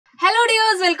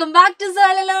welcome back to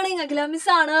Xylem Learning.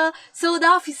 So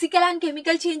the physical and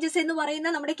chemical changes in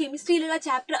the chemistry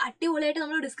chapter we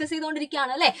discuss So in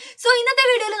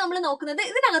this video we will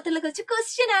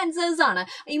question answers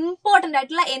important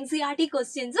NCERT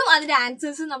questions and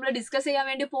answers we discuss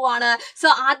So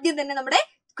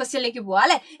question like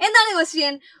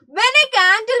question. When a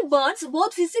candle burns,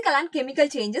 both physical and chemical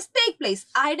changes take place.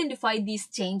 Identify these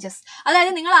changes.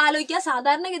 That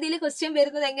is question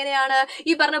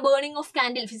burning of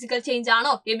candle, physical change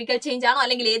chemical change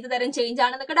change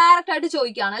direct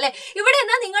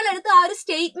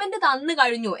statement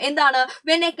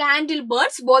when a candle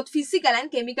burns, both physical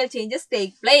and chemical changes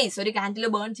take place. So candle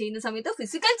burn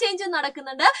physical change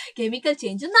chemical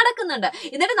change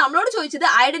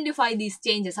identify these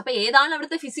changes. So,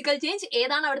 physical change,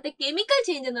 chemical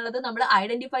change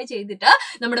identify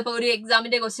exam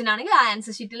question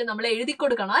answer sheet candle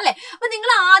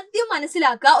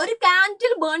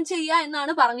burn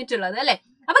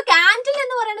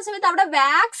candle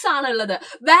wax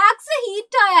wax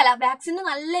heat wax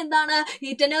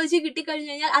heat energy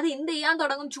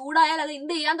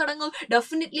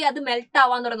definitely melt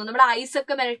ice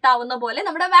melt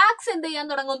wax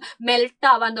melt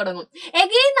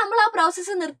again process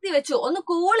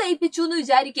cool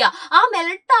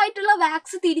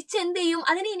wax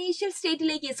initial state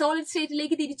solid state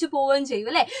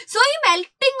so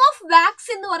melting of wax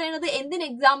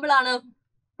example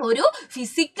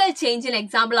physical change in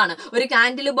example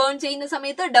candle burn definitely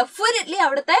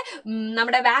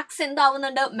wax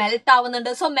melt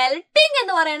so melting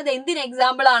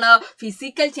example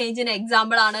physical change in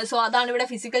example so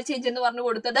physical change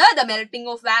the melting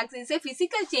of wax is a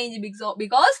physical change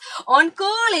because on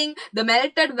cooling the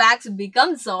melted wax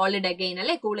becomes solid again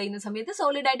cooling solid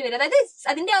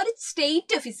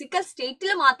state physical state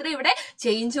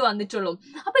change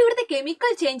chemical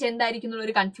change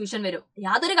confusion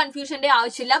confusion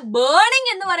burning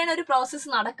process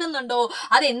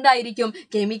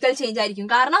chemical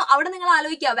change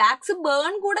wax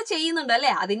burn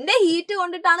heat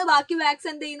wax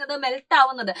melt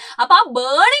burning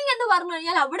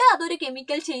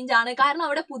chemical change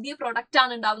product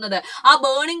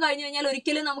burning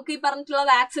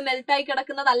wax melt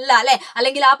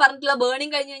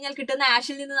burning ash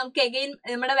again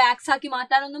wax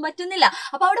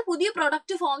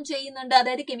product form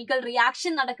chemical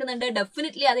reaction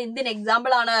definitely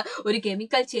example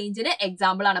chemical change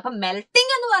example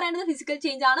melting physical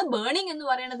change burning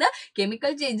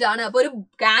chemical change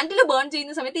candle burn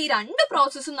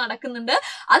process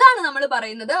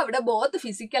both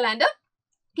physical and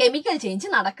chemical change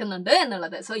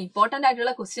so important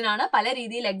question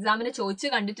exam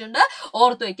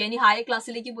or higher class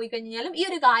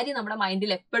mind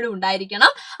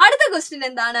question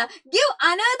give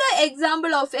another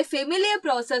example of a familiar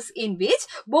process in which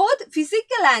both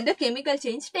physical and chemical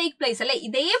change take place example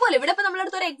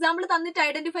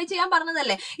identify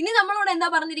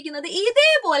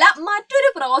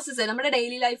process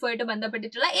daily life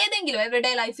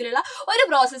everyday life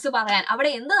process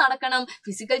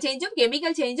physical change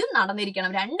chemical change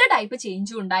type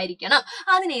change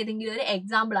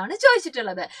example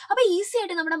easy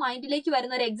mind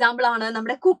example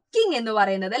cooking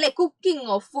cooking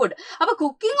of food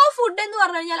cooking of food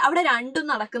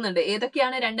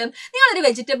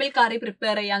vegetable curry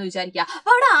prepare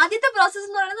process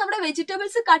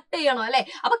vegetables cut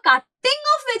cutting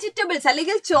of vegetables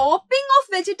chopping of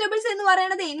vegetables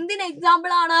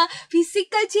example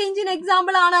physical change in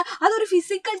example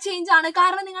physical change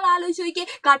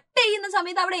cut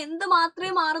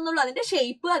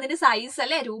shape size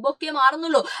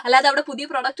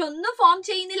product form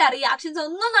reactions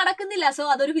so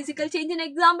physical change in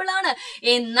example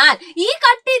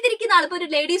cut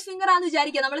ladies finger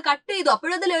cut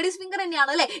ladies finger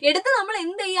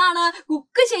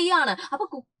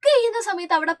cook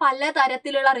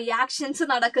reactions so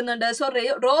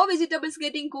raw vegetables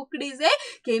getting cooked is a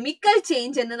chemical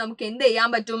change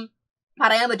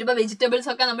vegetables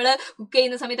cook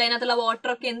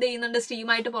water steam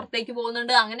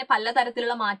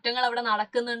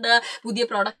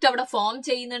product form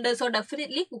so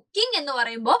definitely cooking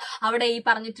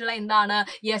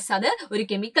yes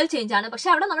chemical change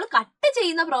cut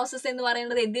process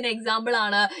example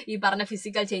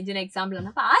physical change example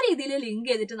link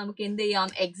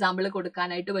example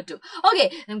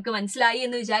okay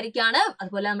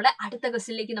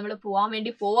question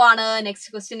next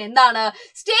question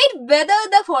state whether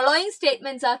the following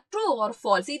statements are true or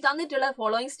false. ഈ തന്നിട്ടുള്ള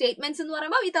following statements എന്ന്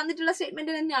പറയുമ്പോൾ ഈ തന്നിട്ടുള്ള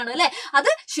statement തന്നെയാണ് അല്ലെ,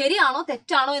 അത് ശരിയാണോ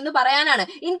തെറ്റാണോ എന്ന് പറയാനാണ്.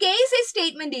 In case A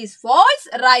statement is false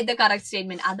write the correct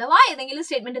statement. അഥവാ ഏതെങ്കിലും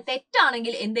സ്റ്റേറ്റ്മെന്റ്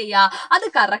തെറ്റാണെങ്കിൽ എന്ത് ചെയ്യുക, അത്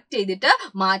കറക്റ്റ് ചെയ്തിട്ട്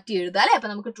മാറ്റി എഴുതുക അല്ലെ. അപ്പൊ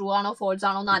നമുക്ക് ട്രൂ ആണോ ഫോൾസ്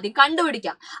ആണോ എന്ന് ആദ്യം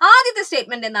കണ്ടുപിടിക്കാം. ആദ്യത്തെ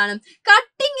സ്റ്റേറ്റ്മെന്റ് എന്താണ്,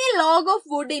 cutting A log of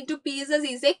wood in to pieces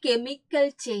is A chemical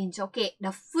change. Okay,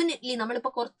 definitely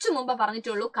നമ്മളിപ്പോ കുറച്ചു മുമ്പ്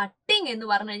പറഞ്ഞിട്ടുള്ളൂ കട്ടിങ് എന്ന്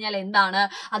പറഞ്ഞു കഴിഞ്ഞാൽ എന്താണ്,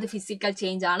 അത് ഫിസിക്കൽ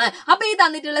ചേഞ്ച് ആണ്. അപ്പൊ ഈ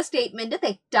തന്നിട്ടുള്ള സ്റ്റേറ്റ്മെന്റ്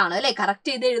തെറ്റാണ് അല്ലെ. കറക്റ്റ്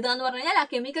ചെയ്ത് എഴുതുക എന്ന് പറഞ്ഞു കഴിഞ്ഞാൽ ആ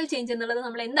കെമിക്കൽ ചേഞ്ച് എന്നുള്ളത്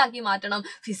നമ്മൾ എന്താക്കി മാറ്റണം,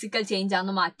 ഫിസിക്കൽ ചേഞ്ച്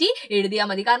ആണെന്ന് മാറ്റി എഴുതിയാൽ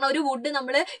മതി. കാരണം ഒരു വുഡ്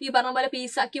നമ്മൾ ഈ പറഞ്ഞ പോലെ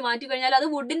പീസാക്കി മാറ്റി കഴിഞ്ഞാൽ അത്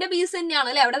വുഡിന്റെ പീസ് തന്നെയാണ്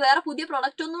അല്ലെ. അവിടെ വേറെ പുതിയ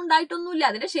പ്രൊഡക്റ്റ് ഒന്നും ഉണ്ടായിട്ടൊന്നുമില്ല,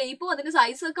 അതിന്റെ ഷേപ്പും അതിന്റെ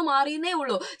സൈസും ഒക്കെ മാറിയെന്നേ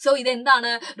ഉള്ളൂ. സോ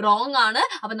ഇതെന്താണ്, റോങ് ആണ്.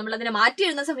 അപ്പൊ നമ്മൾ അതിനെ മാറ്റി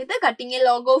എഴുതുന്ന സമയത്ത് cutting A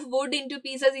log of wood in to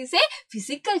pieces is A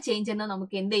physical change എന്ന്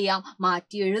നമുക്ക് എന്ത് ചെയ്യാം,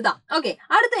 മാറ്റി എഴുതാം. ഓക്കെ,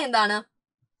 അടുത്ത എന്താണ്,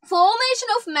 formation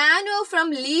of manoeuvre from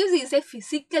leaves is A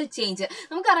physical change.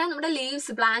 നമുക്കറിയാം നമ്മുടെ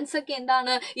ലീവ്സ് പ്ലാന്റ്സ് ഒക്കെ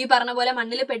എന്താണ് ഈ പറഞ്ഞ പോലെ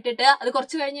മണ്ണിൽ പെട്ടിട്ട് അത്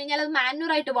കുറച്ച് കഴിഞ്ഞ് കഴിഞ്ഞാൽ അത്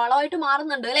മാനുവർ ആയിട്ട് വളമായിട്ട്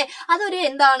മാറുന്നുണ്ട് അല്ലെ. അതൊരു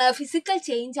എന്താണ് ഫിസിക്കൽ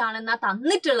ചേഞ്ച് ആണെന്നാ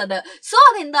തന്നിട്ടുള്ളത്. സോ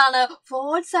അതെന്താണ്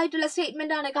ഫോൾസ് ആയിട്ടുള്ള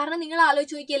സ്റ്റേറ്റ്മെന്റ് ആണ്. കാരണം നിങ്ങൾ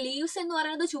ആലോചിച്ച് നോക്കിയ ലീവ്സ് എന്ന്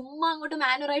പറയുന്നത് ചുമ്മാ അങ്ങോട്ട്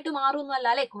മാനുവർ ആയിട്ട് മാറുന്നല്ല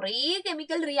അല്ലെ. കുറെ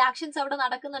കെമിക്കൽ റിയാക്ഷൻസ് അവിടെ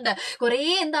നടക്കുന്നുണ്ട്, കുറെ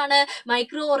എന്താണ്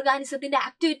മൈക്രോ ഓർഗാനിസത്തിന്റെ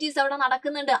ആക്ടിവിറ്റീസ് അവിടെ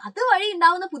നടക്കുന്നുണ്ട്. അതുവഴി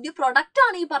ഉണ്ടാവുന്ന പുതിയ പ്രൊഡക്റ്റ്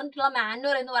ആണ് ഈ പറഞ്ഞിട്ടുള്ള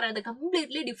മാനുവർ എന്ന് പറയുന്നത്.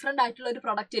 കംപ്ലീറ്റ്ലി ഡിഫറെന്റ് ആയിട്ടുള്ള ഒരു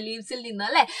പ്രൊഡക്റ്റ് ലീവ്സിൽ നിന്ന്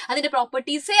അല്ലെ, അതിന്റെ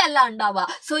പ്രോപ്പർട്ടീസേ അല്ല ഉണ്ടാവുക.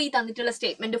 സോ ഈ തന്നിട്ടുള്ള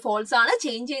സ്റ്റേറ്റ്മെന്റ് ഫോൾസ് ആണ്.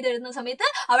 ചേഞ്ച് ചെയ്ത് എഴുതുന്ന സമയത്ത്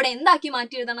അവിടെ എന്താക്കി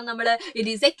മാറ്റി എഴുതണം നമ്മൾ, it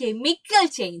is A chemical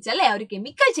change അല്ലെ. ഒരു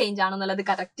കെമിക്കൽ ചേഞ്ച് ആണെന്നുള്ളത്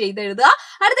കറക്റ്റ് ചെയ്ത് എഴുതുക.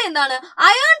 അടുത്ത എന്താണ്,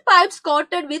 iron pipes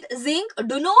quoted with zinc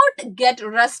do not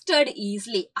get rusted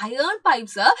easily. Iron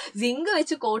pipes zinc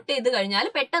വെച്ച് കോട്ട് ചെയ്ത് കഴിഞ്ഞാൽ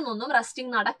പെട്ടെന്നൊന്നും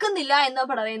റസ്റ്റിംഗ് നടക്കുന്നില്ല എന്ന്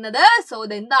പറയുന്നത്. സോ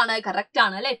ഇതെന്താണ്, കറക്റ്റ്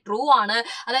ആണ് അല്ലെ, ട്രൂ ആണ്.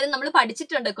 അതായത് നമ്മൾ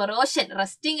പഠിച്ചിട്ടുണ്ട് കൊറോഷൻ,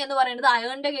 റസ്റ്റിംഗ് എന്ന് പറയുന്നത്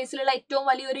അയണിന്റെ കേസിലുള്ള ഏറ്റവും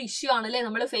വലിയൊരു ഇഷ്യൂ ആണ് അല്ലെ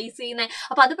നമ്മൾ ഫേസ് ചെയ്യുന്നത്.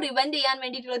 അപ്പൊ അത് പ്രിവെന്റ് ചെയ്യാൻ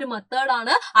വേണ്ടിയിട്ടുള്ള ഒരു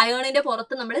മെത്തേഡാണ് അയണിന്റെ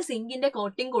പുറത്ത് നമ്മൾ സിങ്കിന്റെ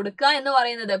കോട്ടിംഗ് കൊടുക്കുക എന്ന്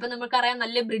പറയുന്നത്. ഇപ്പൊ നമുക്കറിയാം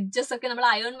നല്ല ബ്രിഡ്ജസ് ഒക്കെ നമ്മൾ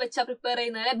അയൺ വെച്ചാൽ പ്രിപ്പയർ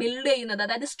ചെയ്യുന്നത്, ബിൽഡ് ചെയ്യുന്നത്,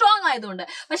 അതായത് സ്ട്രോങ് ആയതുകൊണ്ട്.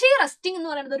 പക്ഷേ ഈ റസ്റ്റിംഗ് എന്ന്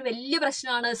പറയുന്നത് ഒരു വലിയ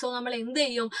പ്രശ്നമാണ്. സോ നമ്മൾ എന്ത്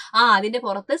ചെയ്യും, അതിന്റെ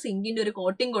പുറത്ത് സിങ്കിന്റെ ഒരു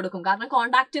കോട്ടിംഗ് കൊടുക്കും. കാരണം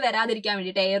കോണ്ടാക്ട് വരാതിരിക്കാൻ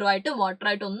വേണ്ടിയിട്ട്, എയറുമായിട്ടും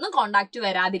വാട്ടറായിട്ടും ഒന്നും കോണ്ടാക്ട്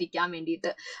വരാതിരിക്കാൻ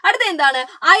വേണ്ടിയിട്ട്. അടുത്ത എന്താണ്,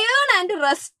 iron and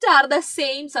rest are the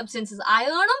same substances.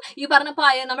 അയണും ഈ പറഞ്ഞപ്പോ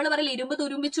നമ്മൾ പറയില്ല ഇരുമ്പ്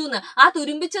തുരുമ്പിച്ചു എന്ന്, ആ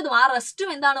തുരുമ്പിച്ചതും ആ റസ്റ്റും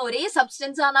എന്താണ്, ഒരേ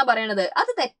സബ്സ്റ്റൻസ് ആണെന്നാ പറയണത്.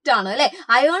 അത് തെറ്റാണ് അല്ലെ.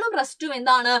 അയണും റസ്റ്റും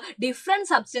എന്താണ്, ഡിഫറെന്റ്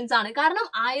സബ്സ്റ്റൻസ് ആണ്. കാരണം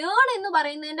അയൺ എന്ന്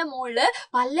പറയുന്നതിന്റെ മുകളില്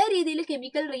പല രീതിയിൽ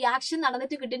കെമിക്കൽ റിയാക്ഷൻ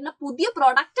നടന്നിട്ട് കിട്ടുന്ന പുതിയ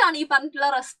പ്രൊഡക്റ്റ് ആണ് ഈ പറഞ്ഞിട്ടുള്ള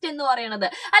റസ്റ്റ് എന്ന് പറയുന്നത്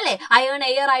അല്ലെ. അയൺ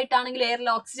എയർ ആയിട്ടാണെങ്കിൽ എയറിൽ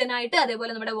ഓക്സിജൻ ആയിട്ട്,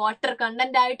 അതേപോലെ നമ്മുടെ വാട്ടർ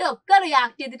കണ്ടന്റ് ആയിട്ട് ഒക്കെ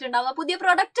റിയാക്ട് ചെയ്തിട്ടുണ്ടാവുന്ന പുതിയ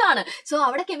പ്രൊഡക്റ്റ് ആണ്. സോ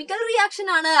അവിടെ കെമിക്കൽ റിയാക്ഷൻ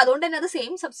ആണ്, അതുകൊണ്ട് തന്നെ അത്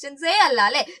സെയിം സബ്സ്റ്റൻസേ അല്ല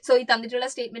അല്ലെ. സോ ഈ തന്നിട്ടുള്ള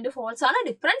സ്റ്റേറ്റ്മെന്റ് ഫോൾസ് ആണ്,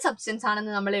 ഡിഫറെന്റ് സബ്സ്റ്റൻസ്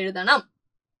ആണെന്ന് നമ്മൾ എഴുതണം.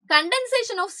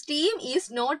 Condensation of steam is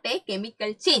not a chemical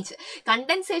change.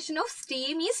 Condensation of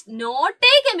steam is not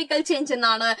a chemical change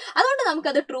എന്നാണ്. അതുകൊണ്ട്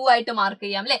നമുക്കത് ട്രൂ ആയിട്ട് മാർക്ക്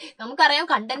ചെയ്യാം അല്ലെ. നമുക്കറിയാം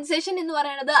കണ്ടൻസേഷൻ എന്ന്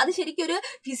പറയുന്നത് അത് ശരിക്കും ഒരു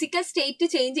ഫിസിക്കൽ സ്റ്റേറ്റ്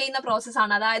ചേഞ്ച് ചെയ്യുന്ന പ്രോസസ്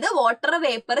ആണ്. അതായത് വാട്ടർ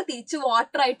വേപ്പർ തിരിച്ച്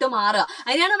വാട്ടർ ആയിട്ട് മാറുക,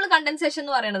 അതിനാണ് നമ്മൾ കണ്ടൻസേഷൻ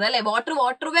എന്ന് പറയുന്നത് അല്ലെ.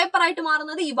 വാട്ടർ വേപ്പർ ആയിട്ട്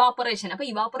മാറുന്നത് ഇവാപ്പറേഷൻ. അപ്പൊ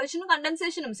ഇവാപ്പറേഷനും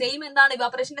കണ്ടൻസേഷനും സെയിം എന്താണ്,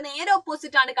 ഇവാപ്പറേഷന്റെ നേരെ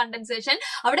ഓപ്പോസിറ്റ് ആണ് കണ്ടൻസേഷൻ.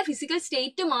 അവിടെ ഫിസിക്കൽ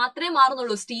സ്റ്റേറ്റ് മാത്രമേ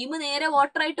മാറുന്നുള്ളൂ, സ്റ്റീം നേരെ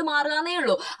വാട്ടർ ആയിട്ട് മാറുകയെന്നേ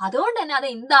ഉള്ളൂ. അതുകൊണ്ട് തന്നെ അത്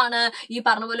എന്താണ്, ഈ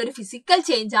പറഞ്ഞ പോലെ ഒരു ഫിസിക്കൽ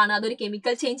ചേഞ്ച് ആണ്, അതൊരു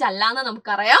കെമിക്കൽ ചേഞ്ച് അല്ല എന്ന്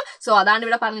നമുക്കറിയാം. സോ അതാണ്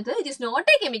ഇവിടെ പറഞ്ഞത്, it is not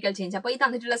A chemical change. അപ്പൊ ഈ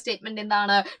തന്നിട്ടുള്ള സ്റ്റേറ്റ്മെന്റ്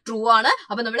എന്താണ്, ട്രൂ ആണ്.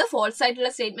 അപ്പൊ നമ്മൾ ഫോൾസ് ആയിട്ടുള്ള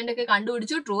സ്റ്റേറ്റ്മെന്റ് ഒക്കെ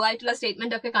കണ്ടുപിടിച്ചു, ട്രൂ ആയിട്ടുള്ള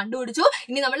സ്റ്റേറ്റ്മെന്റ് ഒക്കെ കണ്ടുപിടിച്ചു.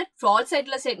 ഇനി നമ്മൾ ഫോൾസ്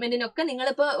ആയിട്ടുള്ള സ്റ്റേറ്റ്മെന്റിനൊക്കെ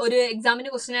നിങ്ങളിപ്പോ ഒരു എക്സാമിന്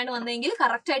ക്വസ്റ്റൻ ആയിട്ട് വന്നെങ്കിൽ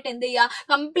കറക്റ്റ് ആയിട്ട് എന്ത് ചെയ്യുക,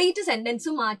 കംപ്ലീറ്റ്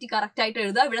സെന്റൻസും മാറ്റി കറക്റ്റ് ആയിട്ട്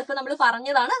എഴുതുക. ഇവിടെ ഇപ്പൊ നമ്മൾ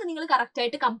പറഞ്ഞതാണ്, അത് നിങ്ങൾ കറക്റ്റ്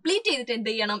ആയിട്ട് കംപ്ലീറ്റ് ചെയ്തിട്ട്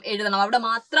എന്ത് ചെയ്യണം, എഴുതണം. അവിടെ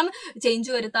മാത്രം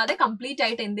ചേഞ്ച് വരുത്താതെ കംപ്ലീറ്റ്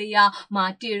ആയിട്ട് എന്ത് ചെയ്യുക,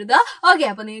 മാറ്റി എഴുതുക. ഓക്കെ,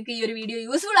 അപ്പൊ നിങ്ങൾക്ക് ഈ ഒരു വീഡിയോ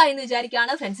യൂസ്ഫുൾ ആയി എന്ന്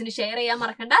വിചാരിക്കുകയാണ്. ഫ്രണ്ട്സിന് ഷെയർ ചെയ്യാൻ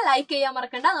മറക്കണ്ട, ലൈക്ക് ചെയ്യാൻ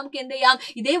മറക്കണ്ട. നമുക്ക് എന്ത് ചെയ്യാം,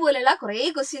 ഇതേപോലെയുള്ള കുറെ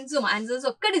ക്വസ്റ്റ്യൻസും ആൻസേഴ്സും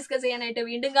ഒക്കെ ഡിസ്കസ് ചെയ്യാനായിട്ട്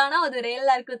വീണ്ടും കാണാം. അതുവരെ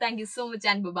എല്ലാവർക്കും thank you so much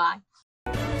and by.